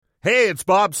Hey, it's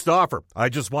Bob Stauffer. I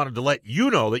just wanted to let you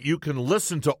know that you can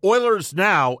listen to Oilers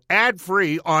Now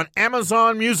ad-free on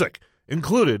Amazon Music,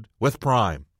 included with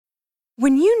Prime.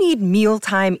 When you need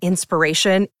mealtime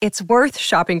inspiration, it's worth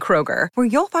shopping Kroger, where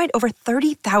you'll find over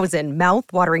 30,000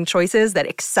 mouth-watering choices that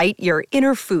excite your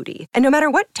inner foodie. And no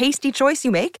matter what tasty choice you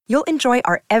make, you'll enjoy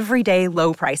our everyday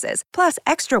low prices, plus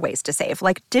extra ways to save,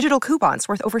 like digital coupons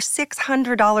worth over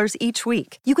 $600 each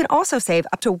week. You can also save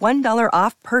up to $1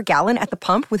 off per gallon at the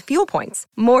pump with fuel points.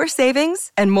 More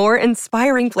savings and more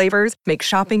inspiring flavors make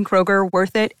shopping Kroger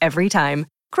worth it every time.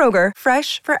 Kroger,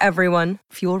 fresh for everyone.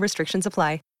 Fuel restrictions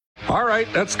apply. All right,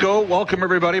 let's go. Welcome,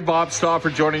 everybody. Bob Stauffer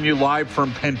joining you live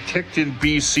from Penticton,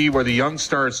 BC, where the Young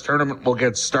Stars tournament will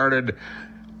get started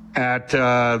at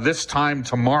this time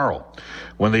tomorrow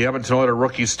when the Edmonton Oilers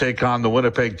rookies take on the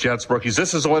Winnipeg Jets rookies.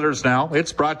 This is Oilers Now.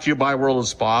 It's brought to you by World of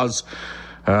Spas.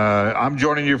 I'm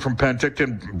joining you from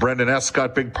Penticton. Brendan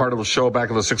Escott, big part of the show,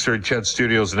 back at the 630 CHED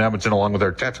Studios in Edmonton, along with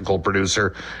our technical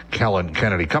producer, Kellen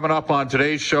Kennedy. Coming up on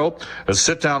today's show, a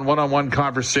sit-down one-on-one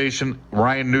conversation,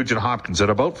 Ryan Nugent-Hopkins, at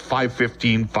about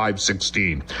 5:15,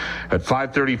 5:16. At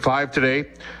 5:35 today,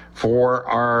 for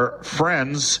our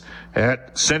friends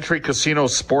at Century Casino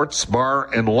Sports Bar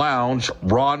and Lounge,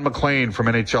 Ron McLean from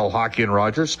NHL Hockey and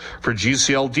Rogers. For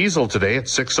GCL Diesel today at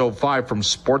 6:05 from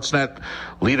Sportsnet,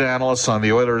 lead analyst on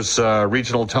the Oilers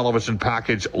regional television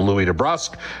package, Louis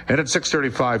DeBrusque. And at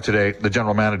 6:35 today, the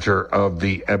general manager of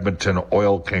the Edmonton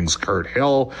Oil Kings, Kurt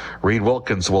Hill. Reed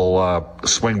Wilkins will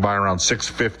swing by around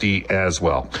 6:50 as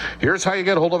well. Here's how you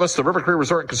get a hold of us. The River Cree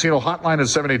Resort and Casino hotline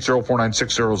is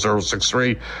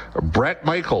 780-496-0063. Brett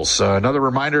Michaels, another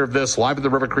reminder of this, live at the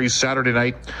River Cree Saturday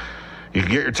night. You can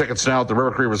get your tickets now at the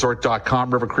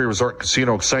rivercreeresort.com. River Cree Resort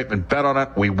Casino excitement. Bet on it.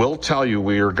 We will tell you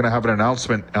we are going to have an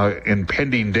announcement in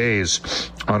pending days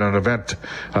on an event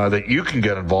that you can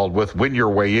get involved with. Win your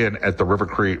way in at the River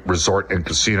Cree Resort and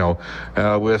Casino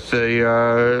with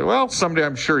a, somebody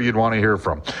I'm sure you'd want to hear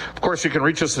from. Of course, you can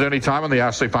reach us at any time on the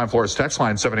Ashley Fine Floors text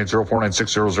line,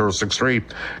 780-496-0063.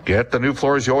 Get the new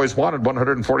floors you always wanted,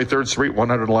 143rd Street,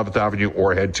 111th Avenue,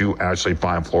 or head to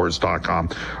ashleyfinefloors.com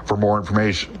for more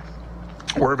information.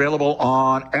 We're available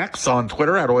on X, on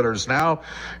Twitter, at Oilers Now.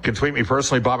 You can tweet me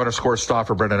personally,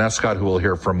 Bob_Stauffer, Brendan Escott, who we'll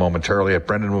hear from momentarily, at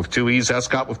Brendan with 2 E's,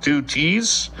 Escott with 2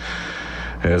 T's.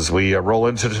 As we roll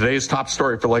into today's top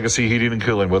story for Legacy Heating and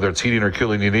Cooling. Whether it's heating or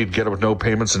cooling you need, get it with no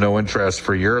payments and no interest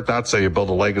for a year. That's how you build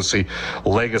a Legacy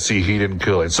Heating and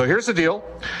Cooling. So here's the deal.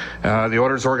 The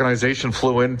Oilers organization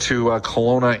flew into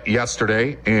Kelowna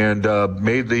yesterday and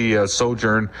made the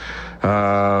sojourn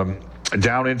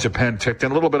down into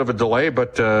Penticton. A little bit of a delay,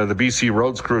 but the BC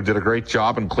Roads crew did a great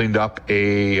job and cleaned up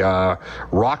a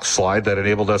rock slide that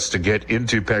enabled us to get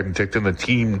into Penticton. The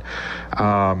team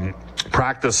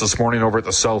practiced this morning over at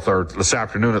this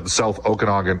afternoon at the South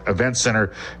Okanagan Event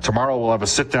Center. Tomorrow we'll have a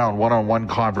sit-down one-on-one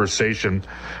conversation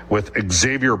with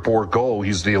Xavier Bourgault.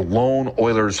 He's the lone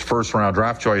Oilers first-round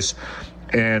draft choice.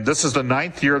 And this is the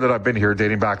 9th year that I've been here,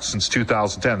 dating back since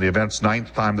 2010. The event's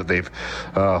 9th time that they've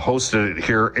hosted it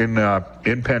here in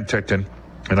Penticton.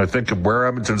 And I think of where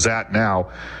Edmonton's at now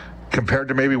compared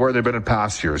to maybe where they've been in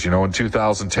past years. You know, in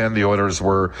 2010, the Oilers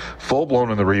were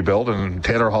full-blown in the rebuild, and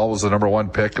Taylor Hall was the number 1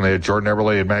 pick, and they had Jordan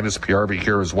Eberle and Magnus Piarvi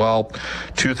here as well.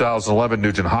 2011,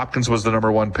 Nugent-Hopkins was the number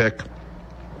 1 pick.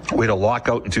 We had a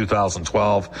lockout in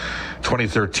 2012.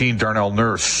 2013, Darnell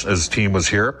Nurse, his team was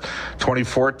here.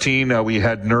 2014, we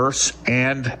had Nurse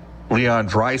and Leon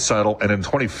Draisaitl. And in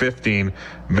 2015,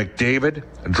 McDavid,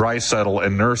 Draisaitl,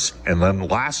 and Nurse. And then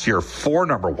last year, 4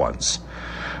 number 1s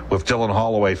with Dylan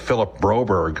Holloway, Philip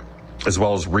Broberg, as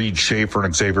well as Reed Schaefer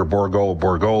and Xavier Bourgault.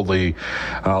 Bourgault, the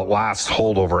last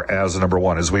holdover as number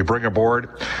 1. As we bring aboard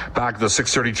back to the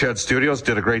 630 CHED Studios,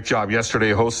 did a great job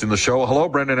yesterday hosting the show. Hello,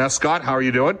 Brendan Escott. How are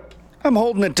you doing? I'm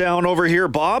holding it down over here,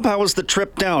 Bob. How was the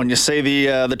trip down? You say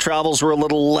the travels were a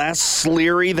little less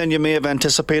leery than you may have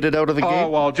anticipated out of the gate? Oh,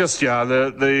 well, just, yeah,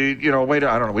 wait,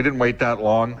 I don't know. We didn't wait that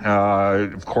long.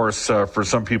 Of course, for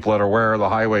some people that are aware, the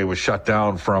highway was shut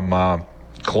down from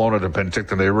Kelowna to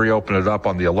Penticton. They reopened it up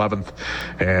on the 11th,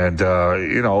 and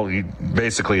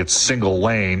basically it's single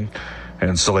lane,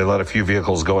 and so they let a few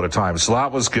vehicles go at a time. So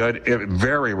that was good.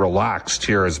 Very relaxed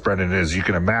here, as Brendan is, you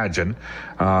can imagine.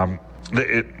 The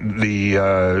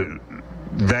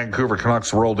Vancouver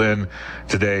Canucks rolled in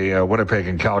today. Winnipeg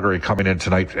and Calgary coming in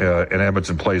tonight, and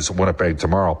Edmonton plays Winnipeg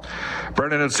tomorrow.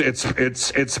 Brendan,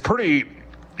 it's pretty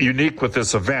unique with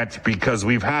this event because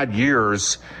we've had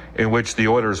years in which the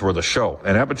Oilers were the show.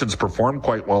 And Edmonton's performed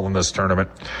quite well in this tournament.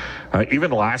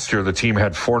 Even last year, the team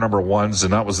had 4 number ones,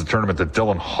 and that was the tournament that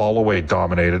Dylan Holloway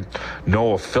dominated.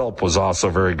 Noah Philp was also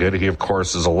very good. He, of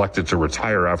course, is elected to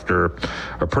retire after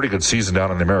a pretty good season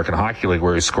down in the American Hockey League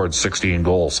where he scored 16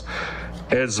 goals.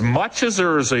 As much as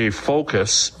there is a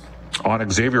focus on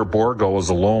Xavier Bourgault as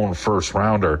a lone first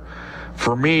rounder,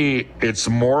 for me, it's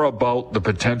more about the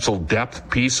potential depth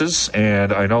pieces,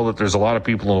 and I know that there's a lot of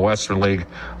people in the Western League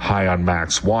high on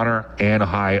Max Warner and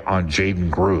high on Jaden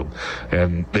Grube,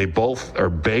 and they both are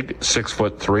big,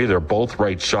 6'3". They're both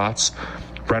right shots.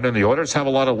 Brendan, the Oilers have a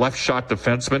lot of left shot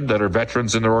defensemen that are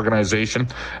veterans in their organization,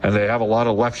 and they have a lot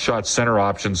of left shot center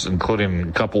options, including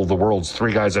a couple of the world's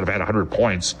 3 guys that have had 100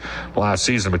 points last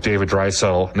season with David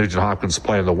Draisaitl, Nugent-Hopkins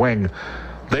playing the wing.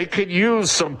 They could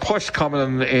use some push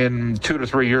coming in 2 to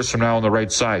 3 years from now on the right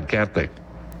side, can't they?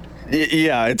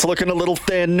 Yeah, it's looking a little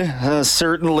thin,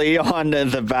 certainly on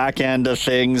the back end of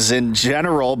things in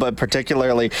general, but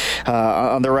particularly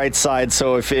on the right side.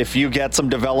 So if you get some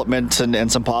development and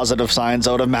some positive signs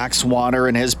out of Max Warner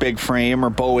and his big frame, or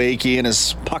Bo Akey and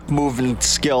his puck-moving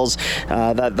skills,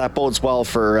 that bodes well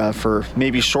for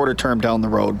maybe shorter term down the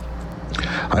road.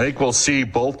 I think we'll see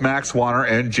both Max Warner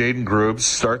and Jaden Grube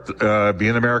start be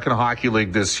in the American Hockey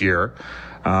League this year.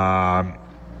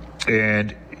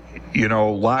 And, you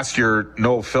know, last year,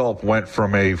 Noah Philp went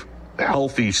from a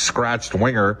healthy, scratched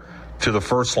winger to the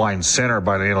first-line center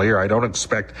by the end of the year. I don't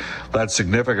expect that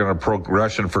significant a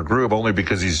progression for Grube, only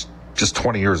because he's just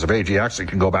 20 years of age. He actually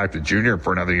can go back to junior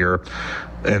for another year,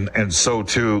 and so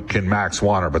too can Max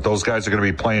Warner. But those guys are going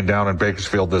to be playing down in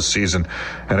Bakersfield this season.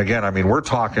 And again, I mean, we're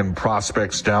talking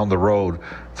prospects down the road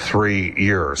 3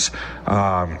 years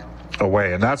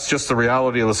away, and that's just the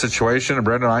reality of the situation. And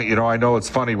Brendan, I know it's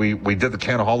funny. We did the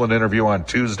Ken Holland interview on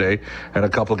Tuesday, and a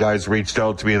couple of guys reached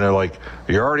out to me, and they're like,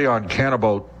 "You're already on Ken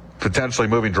about potentially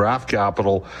moving draft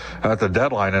capital at the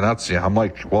deadline." And I'm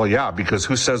like, well, yeah, because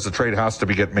who says the trade has to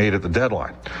get made at the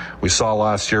deadline? We saw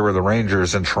last year where the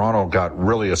Rangers in Toronto got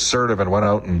really assertive and went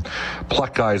out and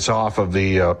plucked guys off of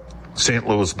the St.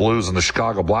 Louis Blues and the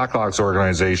Chicago Blackhawks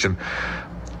organization.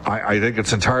 I think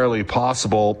it's entirely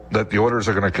possible that the Oilers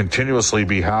are going to continuously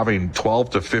be having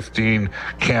 12 to 15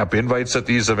 camp invites at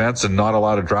these events and not a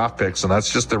lot of draft picks. And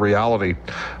that's just the reality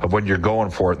of when you're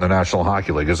going for it in the National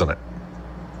Hockey League, isn't it?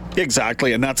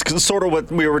 Exactly, and that's sort of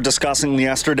what we were discussing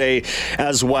yesterday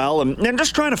as well, and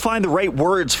just trying to find the right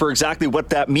words for exactly what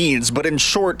that means. But in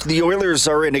short, the Oilers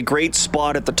are in a great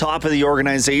spot at the top of the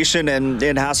organization, and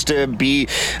it has to be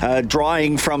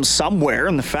drawing from somewhere.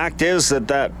 And the fact is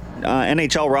that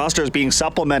NHL roster is being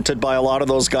supplemented by a lot of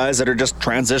those guys that are just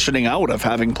transitioning out of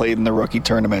having played in the rookie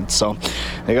tournament. So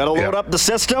they got to load up the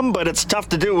system, but it's tough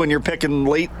to do when you're picking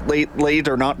late,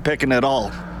 or not picking at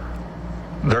all.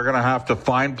 They're going to have to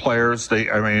find players.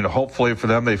 Hopefully for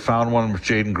them, they found one with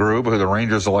Jaden Grube, who the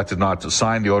Rangers elected not to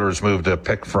sign. The Oilers moved a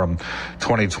pick from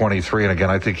 2023. And again,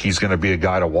 I think he's going to be a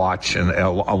guy to watch, and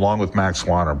along with Max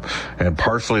Warner. And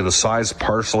partially the size,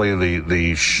 partially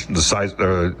the size,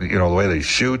 the way they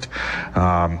shoot.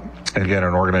 And again,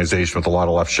 an organization with a lot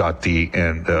of left shot D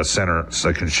and centers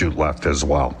that can shoot left as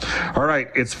well. All right,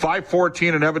 it's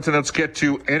 5:14 in Edmonton. Let's get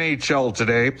to NHL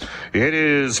today. It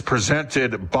is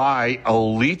presented by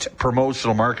Elite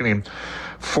Promotional Marketing.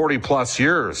 40-plus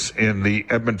years in the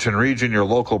Edmonton region. Your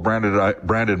local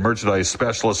branded merchandise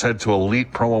specialist. Head to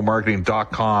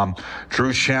elitepromomarketing.com.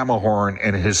 Drew Shamahorn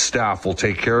and his staff will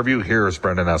take care of you. Here's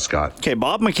Brendan Escott. Okay,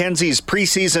 Bob McKenzie's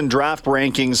preseason draft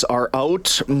rankings are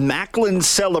out. Macklin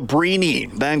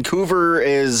Celebrini, Vancouver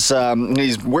is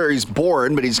he's where he's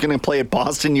born, but he's going to play at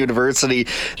Boston University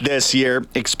this year.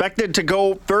 Expected to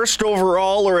go first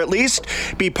overall, or at least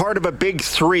be part of a big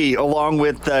 3, along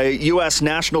with U.S.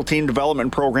 National Team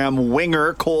Development Program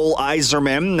winger Cole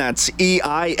Yzerman, that's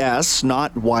EIS,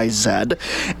 not YZ,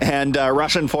 and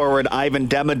Russian forward Ivan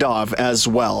Demidov as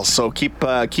well. So keep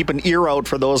an ear out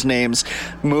for those names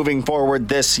moving forward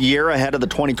this year ahead of the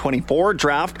 2024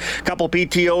 draft. Couple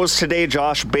PTOs today.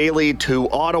 Josh Bailey to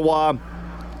Ottawa,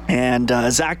 and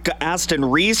Zach Aston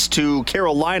Reese to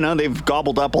Carolina. They've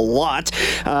gobbled up a lot.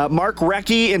 Mark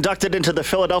Recchi inducted into the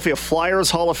Philadelphia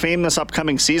Flyers Hall of Fame this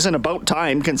upcoming season. About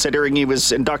time, considering he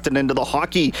was inducted into the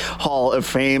Hockey Hall of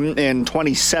Fame in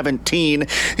 2017.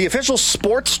 The official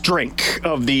sports drink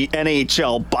of the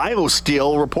NHL,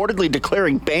 BioSteel, reportedly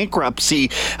declaring bankruptcy.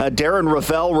 Darren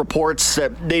Ravel reports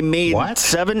that they made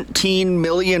 $17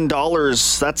 million,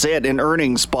 that's it, in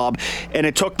earnings, Bob, and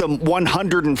it took them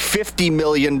 $150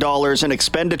 million in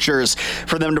expenditures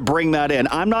for them to bring that in.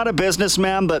 I'm not a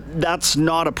businessman, but that's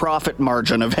not a profit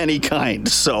margin of any kind.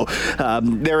 So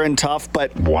they're in tough,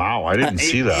 but... Wow, I didn't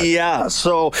see that. Yeah,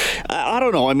 so I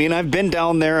don't know. I mean, I've been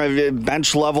down there, I've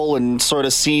bench level, and sort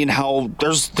of seen how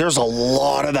there's a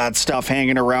lot of that stuff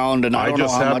hanging around, and I don't know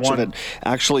how much of it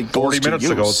actually goes to 40 minutes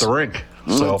ago at the rink.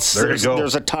 So there you go.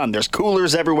 There's a ton. There's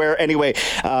coolers everywhere. Anyway,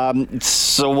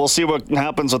 so we'll see what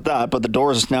happens with that. But the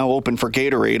door is now open for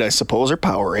Gatorade, I suppose, or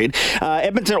Powerade.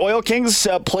 Edmonton Oil Kings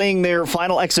playing their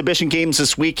final exhibition games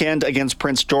this weekend against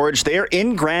Prince George. They're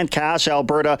in Grande Cache,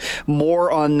 Alberta.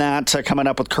 More on that coming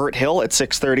up with Kurt Hill at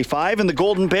 6:35. And the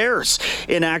Golden Bears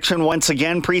in action once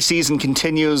again. Preseason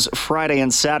continues Friday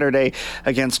and Saturday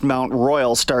against Mount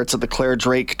Royal. Starts at the Claire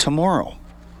Drake tomorrow.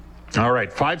 All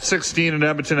right, 5:16 in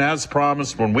Edmonton, as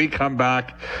promised. When we come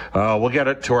back, we'll get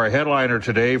it to our headliner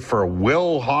today for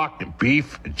Will Hawk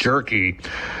Beef Jerky,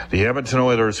 the Edmonton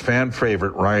Oilers fan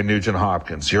favorite, Ryan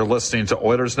Nugent-Hopkins. You're listening to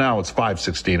Oilers Now. It's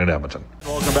 5:16 in Edmonton.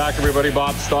 Welcome back, everybody.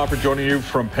 Bob Stauffer joining you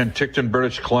from Penticton,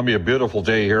 British Columbia. Beautiful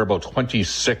day here, about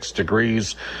 26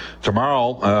 degrees.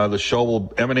 Tomorrow, the show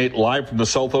will emanate live from the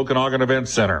South Okanagan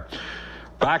Events Center.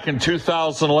 Back in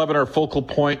 2011, our focal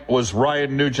point was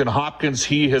Ryan Nugent-Hopkins.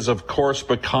 He has, of course,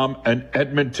 become an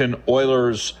Edmonton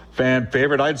Oilers fan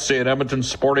favorite. I'd say an Edmonton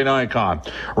sporting icon.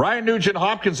 Ryan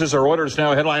Nugent-Hopkins is our Oilers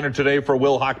Now headliner today for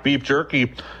Will Hawk Beef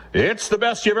Jerky. It's the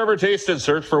best you've ever tasted.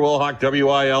 Search for Will Hawk,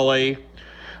 W-I-L-A.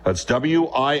 That's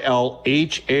W-I-L-H-A-U-K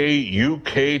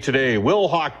today. Will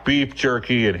Hawk Beef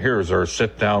Jerky, and here's our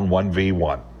sit-down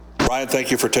 1v1. Ryan,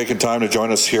 thank you for taking time to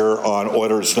join us here on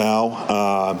Oilers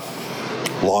Now.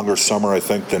 Longer summer, I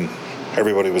think, than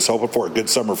everybody was hoping for. A good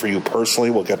summer for you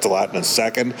personally. We'll get to that in a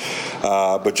second.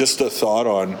 But just a thought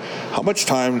on how much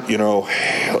time,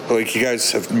 like you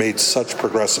guys have made such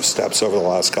progressive steps over the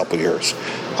last couple of years.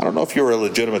 I don't know if you were a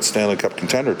legitimate Stanley Cup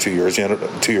contender 2 years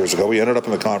ago. We ended up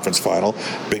in the conference final.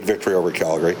 Big victory over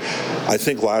Calgary. I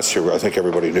think last year,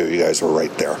 everybody knew you guys were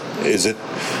right there.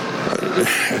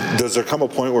 Does there come a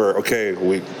point where,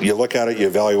 you look at it, you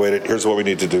evaluate it, here's what we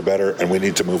need to do better, and we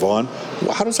need to move on?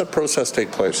 How does that process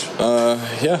take place? I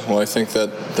think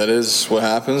that is what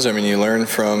happens. I mean, you learn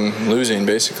from losing,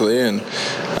 basically, and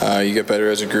you get better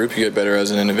as a group, you get better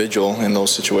as an individual in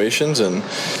those situations, and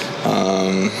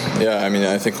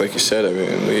I think, like you said,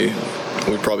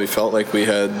 we probably felt like we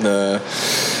had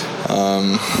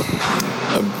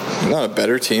not a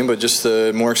better team, but just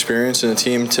the more experience in the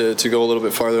team to go a little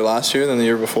bit farther last year than the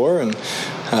year before, and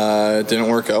it didn't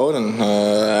work out. And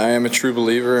I am a true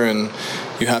believer, and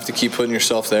you have to keep putting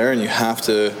yourself there, and you have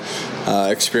to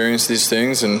experience these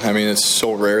things. And I mean, it's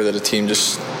so rare that a team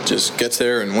just gets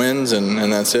there and wins, and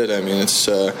that's it. I mean, it's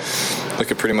look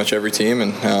at pretty much every team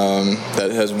and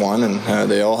that has won, and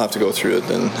they all have to go through it.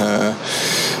 And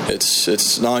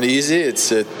it's not easy. It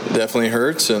definitely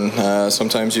hurts, and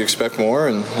sometimes you expect more.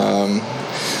 And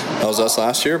that was us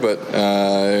last year, but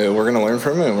we're going to learn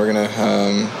from it, and we're going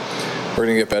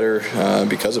to get better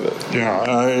because of it. Yeah,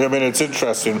 I mean, it's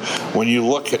interesting when you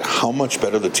look at how much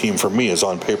better the team for me is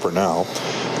on paper now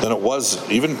than it was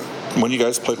even when you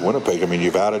guys played Winnipeg. I mean,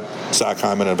 you've added Zach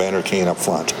Hyman and Vander Kane up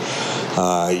front.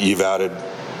 You've added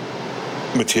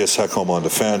Matthias Ekholm on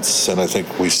defense, and I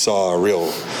think we saw a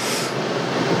real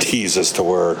tease as to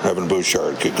where Evan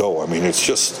Bouchard could go. I mean, it's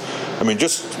just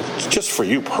for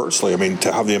you personally, I mean,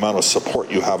 to have the amount of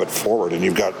support you have at forward, and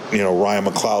you've got, Ryan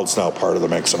McLeod's now part of the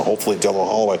mix, and hopefully Dylan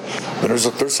Holloway. I mean,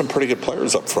 there's some pretty good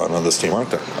players up front on this team, aren't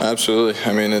there? Absolutely.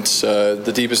 I mean, it's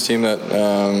the deepest team that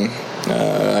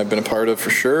I've been a part of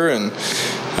for sure, and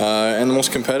the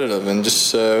most competitive, and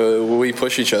just we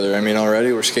push each other. I mean,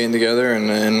 already we're skating together,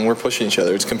 and we're pushing each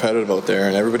other. It's competitive out there,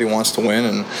 and everybody wants to win,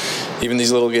 and even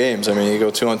these little games. I mean, you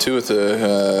go 2-on-2 with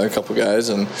a couple guys,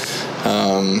 and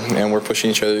we're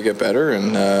pushing each other to get better,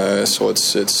 and so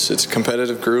it's a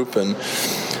competitive group, and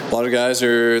a lot of guys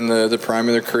are in the prime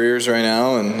of their careers right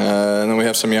now, and then we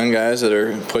have some young guys that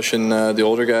are pushing the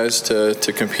older guys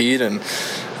to compete and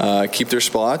keep their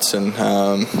spots, and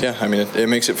I mean, it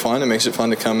makes it fun. It makes it fun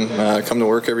to come to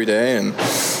work every day, and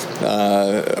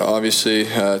obviously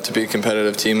to be a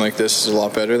competitive team like this is a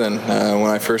lot better than when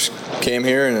I first came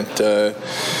here, and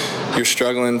you're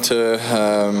struggling to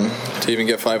even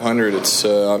get 500. It's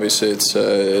obviously it's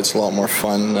a lot more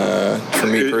fun for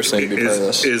me personally to be part of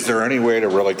this. Is there any way to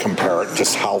really compare it,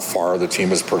 just how far the team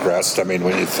has progressed? I mean,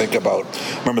 when you think about,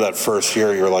 remember that first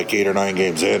year, you were like 8 or 9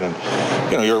 games in, and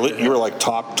you were like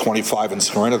top 25 in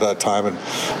scoring at that time, and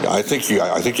I think you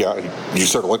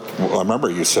sort of looked. I remember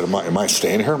you said, "Am I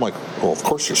staying here?" I'm like, "Well, of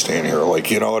course you're staying here." Like,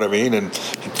 you know what I mean? And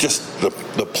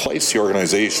the place the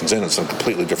organization's in is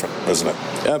completely different, isn't it?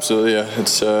 Absolutely, yeah.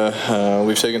 It's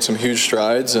we've taken some huge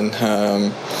strides, and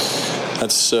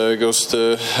that goes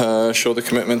to show the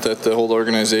commitment that the whole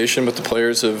organization, but the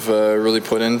players have really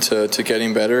put into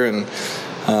getting better and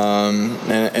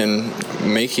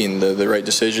making the right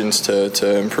decisions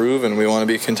to improve. And we want to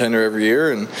be a contender every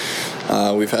year, and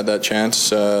we've had that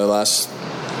chance last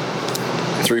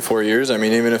 3-4 years. I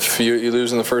mean, even if you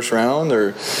lose in the first round,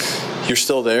 or you're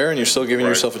still there and you're still giving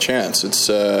yourself a chance. It's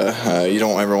you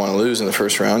don't ever want to lose in the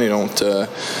first round. You don't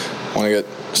want to get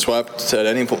swept at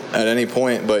any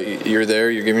point, but you're there.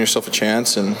 You're giving yourself a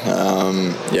chance, and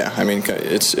I mean,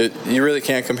 you really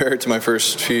can't compare it to my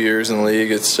first few years in the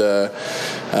league. It's a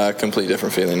complete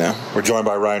different feeling now. We're joined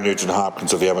by Ryan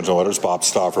Nugent-Hopkins of the Edmonton Oilers. Bob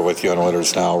Stauffer with you on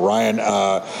Oilers Now. Ryan,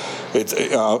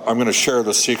 I'm going to share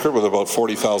the secret with about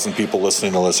 40,000 people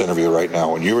listening to this interview right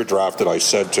now. When you were drafted, I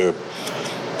said to a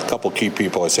couple key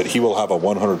people, I said, he will have a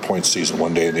 100-point season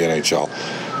one day in the NHL.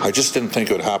 I just didn't think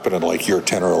it would happen in like year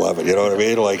 10 or 11. You know what I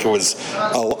mean? Like it was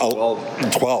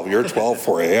 12. You're 12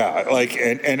 for you, yeah. Like,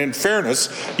 and in fairness,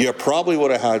 you probably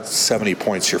would have had 70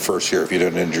 points your first year if you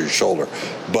didn't injure your shoulder.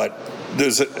 But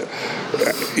there's, and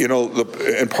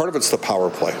part of it's the power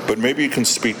play. But maybe you can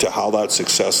speak to how that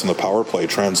success in the power play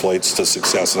translates to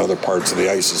success in other parts of the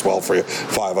ice as well for you.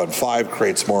 5-on-5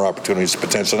 creates more opportunities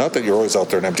potentially. Not that you're always out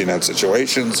there in empty net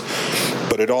situations,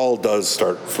 but it all does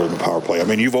start from the power play. I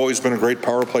mean, you've always been a great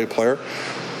power play player.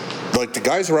 Like the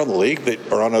guys around the league that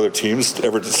are on other teams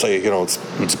ever just say, it's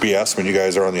BS when you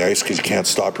guys are on the ice because you can't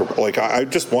stop your. Like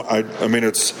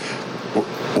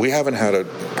we haven't had a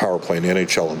power play in the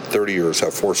NHL in 30 years,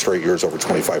 have 4 straight years over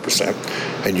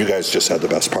 25%, and you guys just had the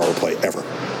best power play ever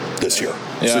this year.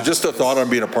 Yeah. So just a thought on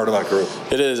being a part of that group.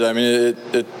 It is. I mean,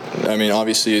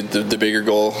 obviously the bigger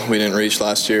goal we didn't reach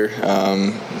last year,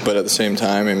 but at the same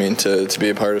time, I mean, to be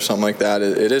a part of something like that,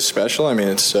 it is special. I mean,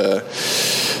 it's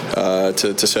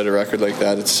to set a record like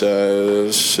that, it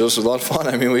was a lot of fun.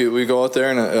 I mean, we go out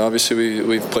there, and obviously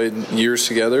we've played years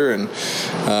together, and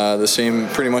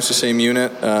pretty much the same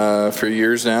unit for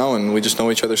years now, and we just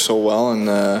know each other so well, and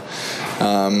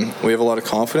we have a lot of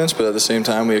confidence, but at the same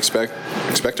time, we expect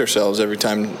ourselves every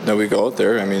time that we go out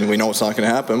there. I mean, we know it's not going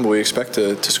to happen, but we expect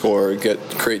to score,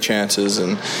 create chances,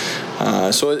 and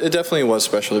so it definitely was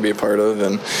special to be a part of,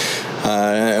 and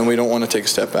we don't want to take a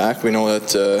step back. We know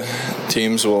that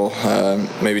teams will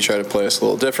maybe try to play us a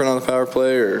little different on the power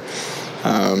play, or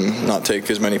not take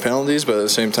as many penalties, but at the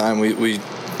same time, we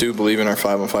do believe in our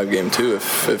 5-on-5 game too.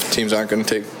 If teams aren't going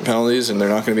to take penalties and they're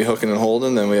not going to be hooking and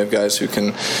holding, then we have guys who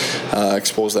can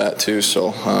expose that too.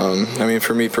 So I mean,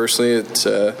 for me personally, it's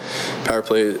power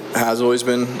play has always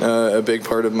been a big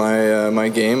part of my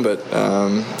game, but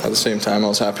at the same time, I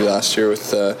was happy last year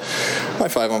with my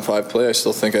 5-on-5 play. I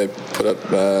still think I put up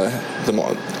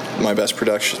my best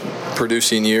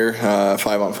producing year,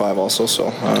 5-on-5 also.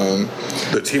 So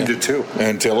the team did too.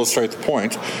 And to illustrate the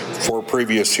point, 4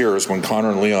 previous years when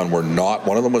Connor and Leon were not,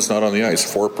 one of them was not on the ice.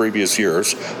 4 previous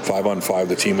years, 5-on-5,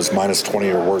 the team was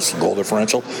 -20 or worse in goal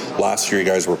differential. Last year, you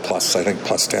guys were plus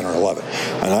 10 or 11,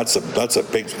 and that's a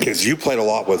big, because you played a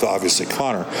lot with obviously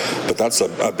Connor, but that's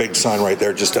a big sign right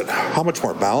there, just at how much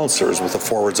more balance there is with the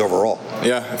forwards overall.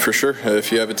 Yeah, for sure.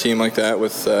 If you have a team like that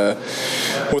with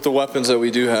the weapons that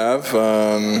we do have,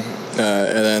 and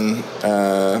then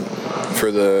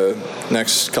for the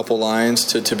next couple lines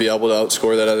to be able to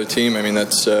outscore that other team, I mean,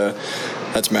 that's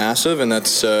massive, and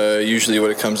that's usually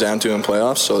what it comes down to in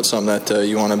playoffs. So it's something that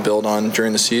you want to build on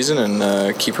during the season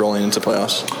and keep rolling into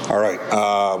playoffs. All right,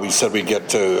 we said we'd get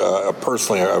to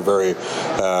personally a very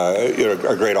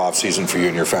a great off season for you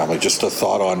and your family. Just a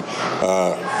thought on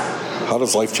how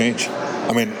does life change?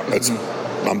 I mean,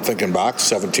 I'm thinking back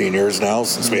 17 years now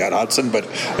since we had Hudson, but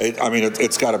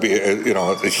it's got to be,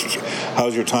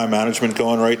 how's your time management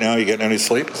going right now? You getting any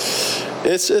sleep?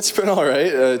 It's been all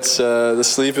right. It's the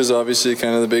sleep is obviously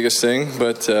kind of the biggest thing,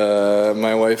 but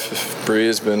my wife Bree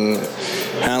has been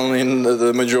handling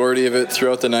the majority of it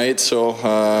throughout the night. So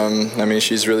I mean,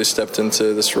 she's really stepped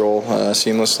into this role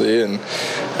seamlessly, and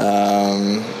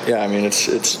I mean, it's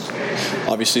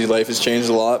obviously life has changed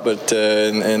a lot, but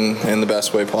in the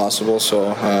best way possible.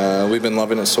 So we've been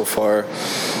loving it so far.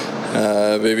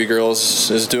 Baby girl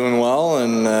is doing well,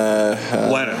 and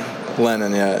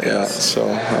Lennon, yeah. So,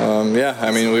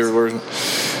 I mean, we're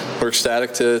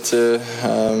ecstatic to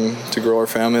grow our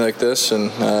family like this,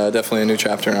 and definitely a new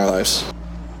chapter in our lives.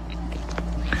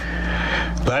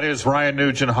 That is Ryan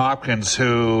Nugent-Hopkins,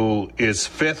 who is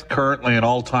 5th currently in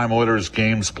all-time Oilers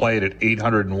games played at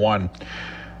 801.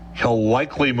 He'll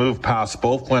likely move past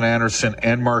both Glenn Anderson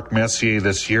and Mark Messier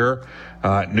this year.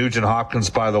 Nugent-Hopkins,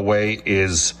 by the way,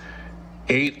 is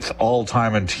 8th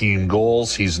all-time in team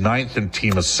goals. He's 9th in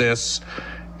team assists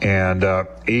and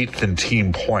 8th in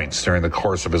team points during the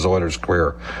course of his Oilers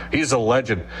career. He's a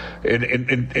legend.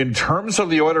 In terms of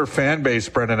the Oilers fan base,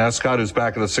 Brendan Escott, who's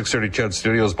back at the 630 CHED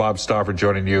Studios, Bob Stauffer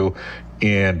joining you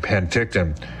in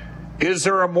Penticton. Is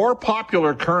there a more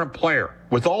popular current player,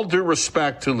 with all due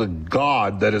respect to the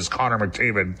god that is Connor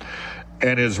McDavid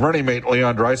and his running mate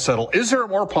Leon Draisaitl, is there a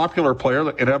more popular player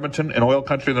in Edmonton and oil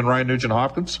country than Ryan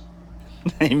Nugent-Hopkins?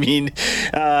 I mean,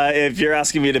 if you're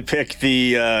asking me to pick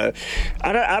the,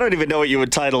 I don't even know what you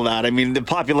would title that. I mean, the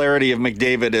popularity of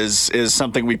McDavid is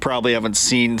something we probably haven't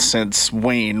seen since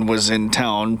Wayne was in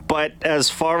town. But as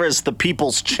far as the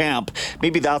people's champ,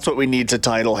 maybe that's what we need to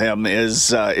title him, is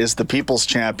the people's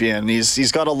champion.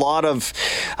 He's got a lot of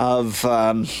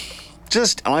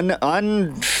just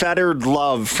unfettered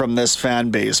love from this fan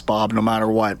base, Bob, no matter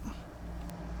what.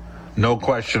 No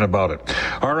question about it.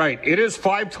 All right, it is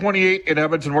 5:28 in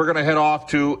Edmonton. We're going to head off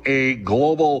to a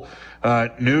global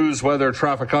news weather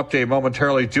traffic update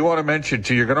momentarily. Do want to mention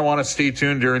to you, you're going to want to stay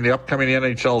tuned during the upcoming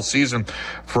NHL season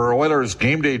for Oilers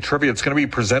Game Day Trivia. It's going to be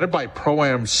presented by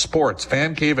Pro-Am Sports,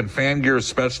 fan cave and fan gear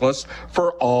specialists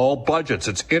for all budgets.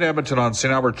 It's in Edmonton on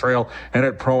St. Albert Trail and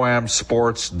at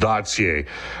proamsports.ca.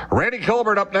 Randy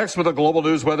Kilburn up next with a global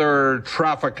news weather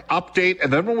traffic update.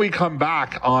 And then when we come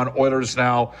back on Oilers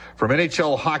Now from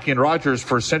NHL Hockey and Rogers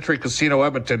for Century Casino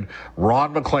Edmonton,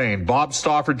 Ron McLean, Bob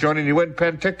Stauffer joining you in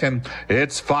Penticton.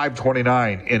 It's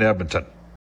 5:29 in Edmonton.